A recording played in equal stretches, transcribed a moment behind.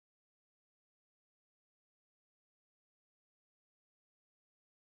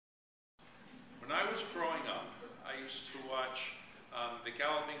was growing up, I used to watch The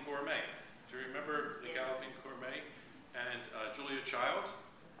Galloping Gourmet. Do you remember The Galloping Gourmet? And Julia Child?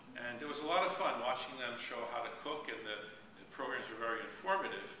 And it was a lot of fun watching them show how to cook, and the programs were very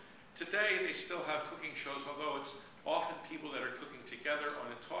informative. Today, they still have cooking shows, although it's often people that are cooking together on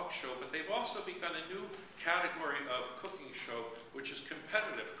a talk show, but they've also begun a new category of cooking show, which is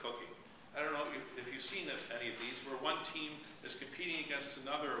competitive cooking. I don't know if you've seen any of these, where one team is competing against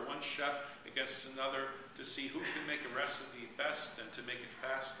another, or one chef against another, to see who can make a recipe best and to make it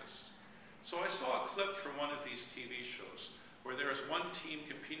fastest. So I saw a clip from one of these TV shows where there was one team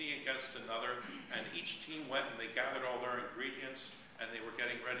competing against another, and each team went and they gathered all their ingredients and they were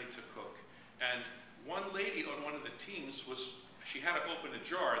getting ready to cook. And one lady on one of the teams she had to open a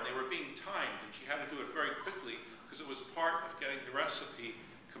jar, and they were being timed, and she had to do it very quickly because it was part of getting the recipe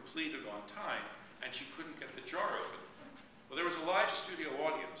completed on time, and she couldn't get the jar open. Well, there was a live studio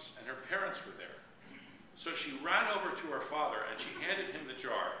audience, and her parents were there. So she ran over to her father, and she handed him the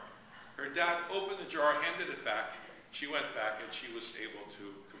jar. Her dad opened the jar, handed it back. She went back, and she was able to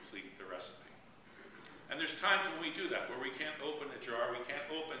complete the recipe. And there's times when we do that, where we can't open a jar, we can't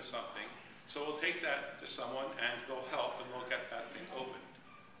open something, so we'll take that to someone, and they'll help, and we'll get that thing opened.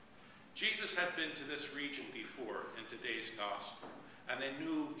 Jesus had been to this region before in today's gospel, and they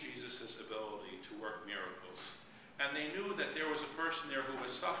knew Jesus' ability to work miracles. And they knew that there was a person there who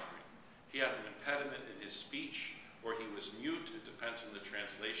was suffering. He had an impediment in his speech, or he was mute. It depends on the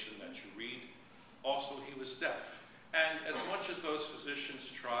translation that you read. Also, he was deaf. And as much as those physicians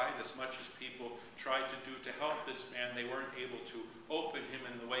tried, as much as people tried to do to help this man, they weren't able to open him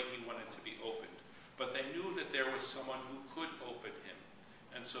in the way he wanted to be opened. But they knew that there was someone who could open him.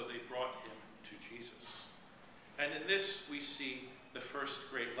 And so they brought him to Jesus. And in this, we see the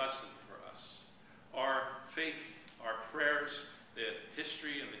first great lesson for us. Our faith, our prayers, the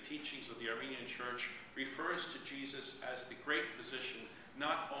history and the teachings of the Armenian Church refers to Jesus as the great physician,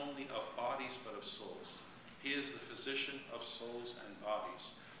 not only of bodies, but of souls. He is the physician of souls and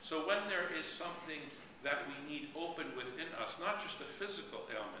bodies. So when there is something that we need open within us, not just a physical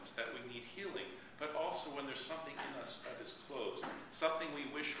ailment that we need healing, but also when there's something in us that is closed, something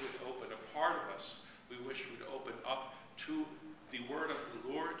we wish would open, a part of us we wish would open up to the word of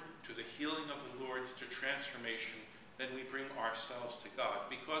the Lord, to the healing of the Lord, to transformation, then we bring ourselves to God.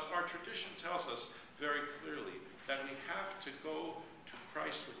 Because our tradition tells us very clearly that we have to go to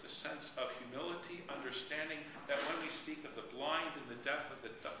Christ with a sense of humility, understanding that when we speak of the blind and the deaf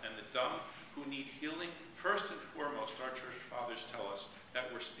and the dumb who need healing, first and foremost, our church fathers tell us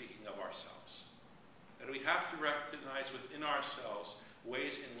that we're speaking of ourselves. That we have to recognize within ourselves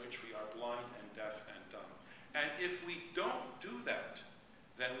ways in which we are blind and deaf and dumb. And if we don't do that,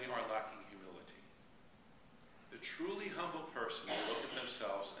 then we are lacking humility. The truly humble person will look at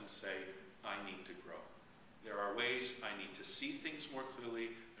themselves and say, I need to grow. There are ways I need to see things more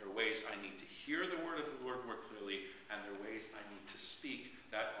clearly. There are ways I need to hear the word of the Lord more clearly. And there are ways I need to speak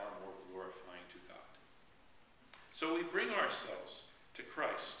that are more glorifying to God. So we bring ourselves to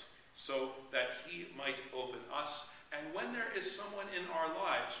Christ so that he might open us. And when there is someone in our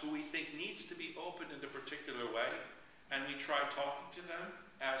lives who we think needs to be opened in a particular way, and we try talking to them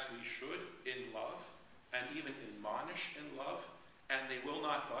as we should in love, and even admonish in love, and they will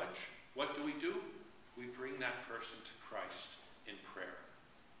not budge, what do? We bring that person to Christ in prayer.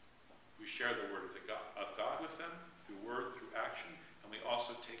 We share the word of God with them, through word, through action, and we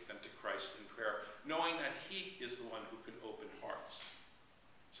also take them to Christ in prayer, knowing that he is the one who can open hearts.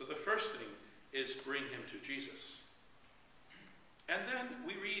 So the first thing is bring him to Jesus. And then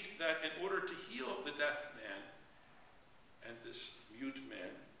we read that in order to heal the deaf man and this mute man,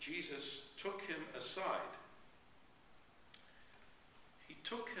 Jesus took him aside. He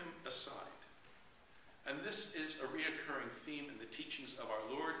took him aside. And this is a reoccurring theme in the teachings of our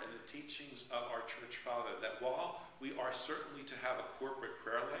Lord and the teachings of our church father, that while we are certainly to have a corporate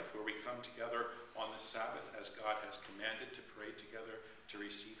prayer life where we come together on the Sabbath as God has commanded to pray together to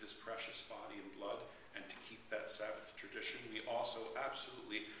receive his precious body and blood and to keep that Sabbath tradition, we also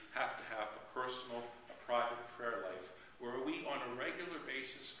absolutely have to have a personal, a private prayer life where we on a regular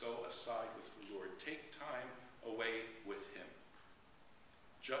basis go aside with the Lord, take time away with him,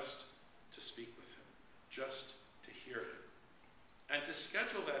 just to speak with him, just to hear him, and to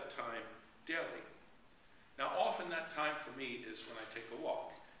schedule that time daily. Now, often that time for me is when I take a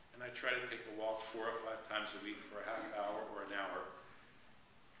walk, and I try to take a walk 4 or 5 times a week for a half hour or an hour.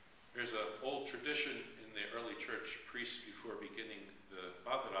 There's an old tradition in the early church, priests before beginning the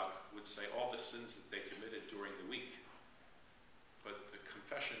Bhagavad would say all the sins that they committed during the week. But the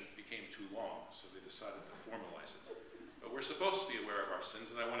confession became too long, so they decided to formalize it. But we're supposed to be aware of our sins,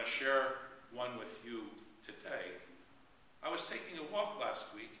 and I want to share one with you today. I was taking a walk last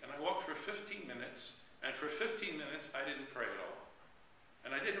week, and I walked for 15 minutes, and for 15 minutes I didn't pray at all.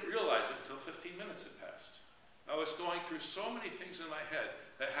 And I didn't realize it until 15 minutes had passed. I was going through so many things in my head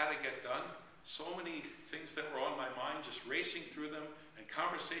that had to get done, so many things that were on my mind, just racing through them, and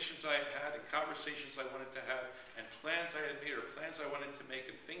conversations I had had, and conversations I wanted to have, and plans I had made, or plans I wanted to make,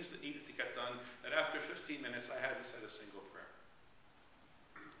 and things that needed to get done, that after 15 minutes I hadn't said a single prayer.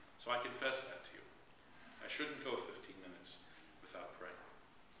 So I confess that to you. I shouldn't go 15 minutes without praying.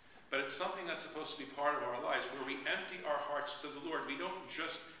 But it's something that's supposed to be part of our lives, where we empty our hearts to the Lord. We don't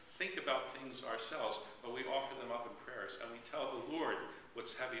just think about things ourselves, but we offer them up in prayers, and we tell the Lord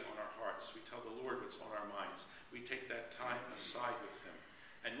what's heavy on our hearts. We tell the Lord what's on our minds. We take that time aside with him.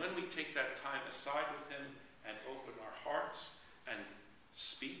 And when we take that time aside with him and open our hearts and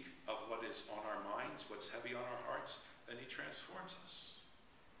speak of what is on our minds, what's heavy on our hearts, then he transforms us.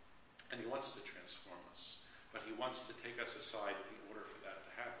 And he wants to transform us, but he wants to take us aside in order for that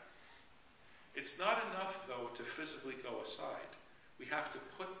to happen. It's not enough, though, to physically go aside. We have to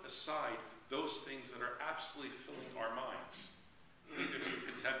put aside those things that are absolutely filling our minds, either through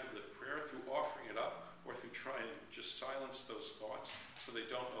contemplative prayer, through offering it up, or through trying to just silence those thoughts so they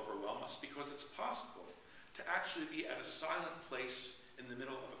don't overwhelm us, because it's possible to actually be at a silent place in the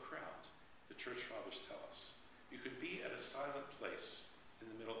middle of a crowd. The church fathers tell us. You could be at a silent place in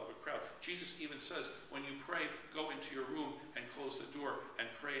the middle of a crowd. Jesus even says, when you pray, go into your room and close the door and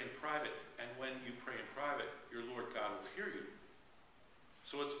pray in private. And when you pray in private, your Lord God will hear you.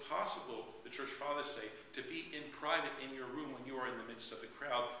 So it's possible, the church fathers say, to be in private in your room when you are in the midst of the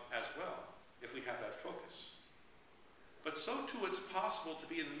crowd as well, if we have that focus. But so too it's possible to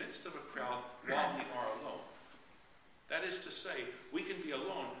be in the midst of a crowd while we are alone. That is to say, we can be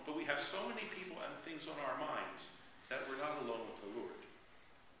alone, but we have so many people and things on our minds that we're not alone with the Lord.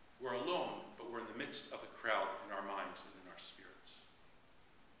 We're alone, but we're in the midst of a crowd in our minds and in our spirits.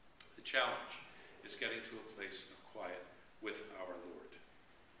 The challenge is getting to a place of quiet with our Lord.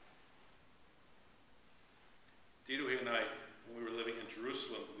 Dito and I, when we were living in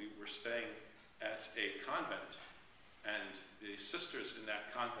Jerusalem, we were staying at a convent, and the sisters in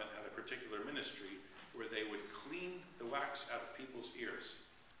that convent had a particular ministry where they would clean the wax out of people's ears.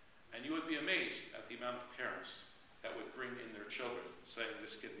 And you would be amazed at the amount of parents that would bring in their children, saying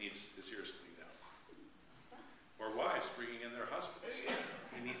this kid needs his ears cleaned out. Or wives bringing in their husbands,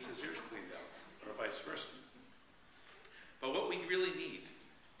 he needs his ears cleaned out, or vice versa. But what we really need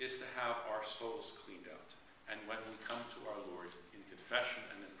is to have our souls cleaned out. And when we come to our Lord in confession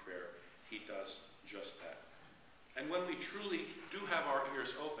and in prayer, he does just that. And when we truly do have our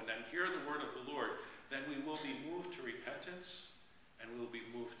ears open and hear the word of the Lord, then we will be moved to repentance, and we will be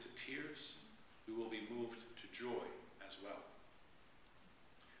moved to tears. We will be moved to joy as well.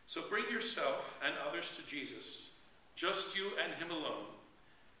 So bring yourself and others to Jesus, just you and him alone.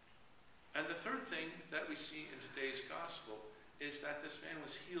 And the third thing that we see in today's gospel is that this man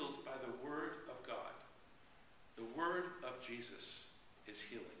was healed by the word of God. The word of Jesus is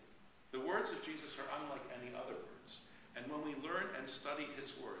healing. The words of Jesus are unlike any other words. And when we learn and study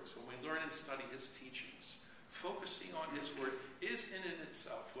his words, when we learn and study his teachings, focusing on his word is in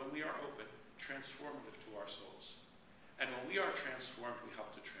itself, when we are open, transformative to our souls. And when we are transformed, we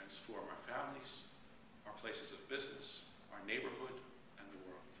help to transform our families, our places of business, our neighborhood, and the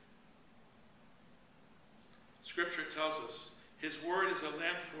world. Scripture tells us, his word is a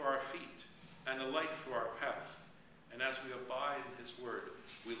lamp for our feet and a light for our path. And as we abide in his word,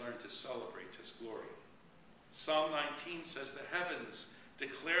 we learn to celebrate his glory. Psalm 19 says, the heavens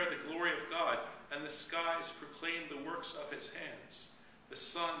declare the glory of God, and the skies proclaim the works of his hands. The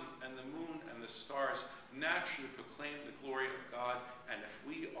sun and the moon and the stars naturally proclaim the glory of God. And if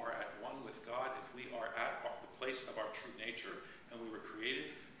we are at one with God, if we are at the place of our true nature, and we were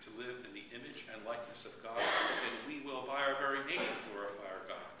created to live in the image and likeness of God, then we will by our very nature glorify our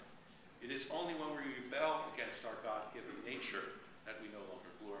God. It is only when we rebel against our God-given nature that we no longer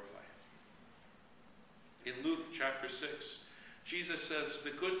glorify him. In Luke chapter 6, Jesus says,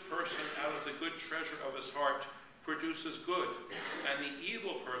 the good person out of the good treasure of his heart produces good, and the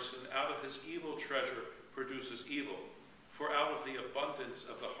evil person out of his evil treasure produces evil. For out of the abundance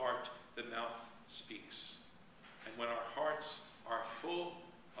of the heart, the mouth speaks. And when our hearts are full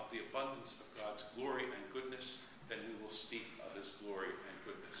of the abundance of God's glory and goodness, then we will speak of his glory and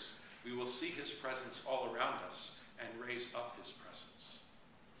goodness. We will see his presence all around us and raise up his presence.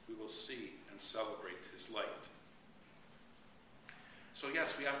 We will see and celebrate his light. So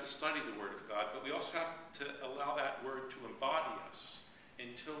yes, we have to study the word of God, but we also have to allow that word to embody us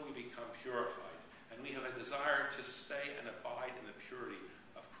until we become purified. And we have a desire to stay and abide in the purity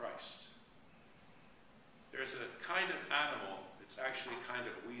of Christ. There's a kind of animal, it's actually a kind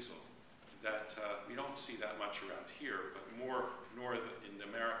of weasel, that we don't see that much around here, but more north in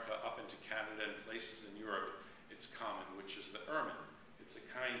America, up into Canada and places in Europe, it's common, which is the ermine. It's a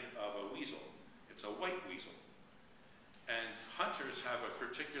kind of a weasel. It's a white weasel. And hunters have a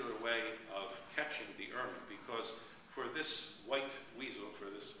particular way of catching the ermine, because for this white weasel, for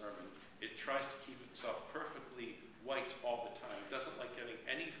this ermine, it tries to keep itself perfectly white all the time. It doesn't like getting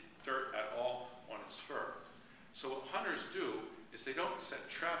any dirt at all on its fur. So what hunters do is they don't set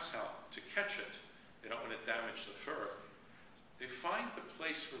traps out to catch it. They don't want to damage the fur. They find the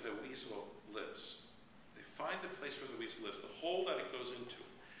place where the weasel lives. They find the place where the weasel lives, the hole that it goes into,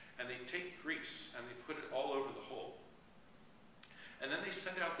 and they take grease and they put it all over the hole. And then they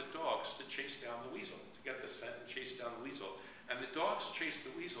send out the dogs to chase down the weasel, to get the scent and chase down the weasel. And the dogs chase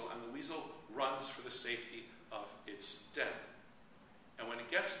the weasel, and the weasel runs for the safety of its den. And when it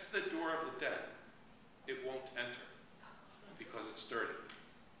gets to the door of the den, it won't enter because it's dirty.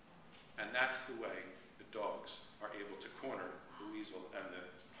 And that's the way the dogs are able to corner the weasel, and the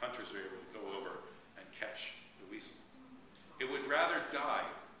hunters are able to go over and catch the weasel. It would rather die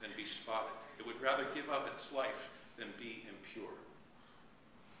than be spotted. It would rather give up its life than be impure.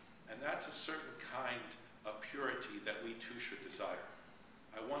 And that's a certain kind of purity that we too should desire.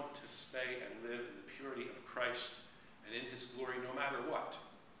 I want to stay and live in the purity of Christ and in his glory no matter what.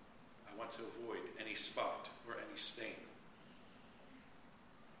 I want to avoid any spot or any stain.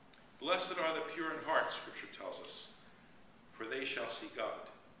 Blessed are the pure in heart, Scripture tells us, for they shall see God.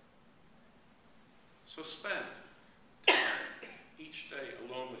 So spend time each day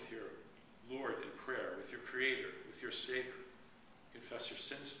alone with your Lord in prayer, with your Creator, with your Savior. Confess your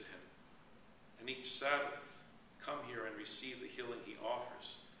sins to him. And each Sabbath, come here and receive the healing he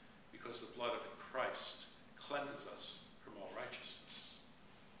offers, because the blood of Christ cleanses us from all righteousness.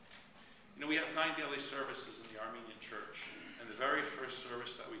 You know, we have 9 daily services in the Armenian Church, and the very first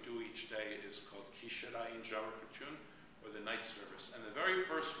service that we do each day is called Kisherayin Jamakutun, or the night service. And the very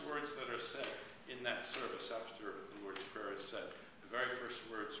first words that are said in that service after the Lord's Prayer is said, the very first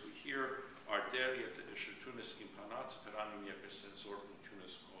words we hear are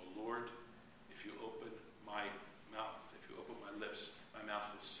Lord, if you open my mouth, if you open my lips, my mouth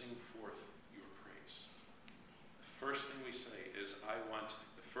will sing forth your praise. The first thing we say is, I want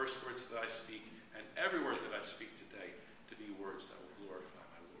the first words that I speak, and every word that I speak today, to be words that will glorify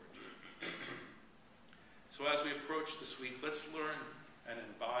my Lord. So as we approach this week, let's learn and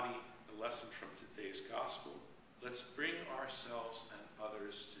embody the lesson from today's gospel. Let's bring ourselves and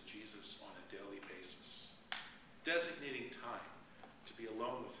others to Jesus on a daily basis, designating time to be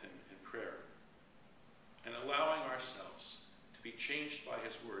alone with him in prayer, and allowing ourselves to be changed by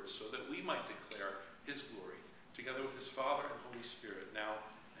his words so that we might declare his glory together with his Father and Holy Spirit now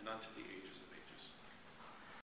and unto the ages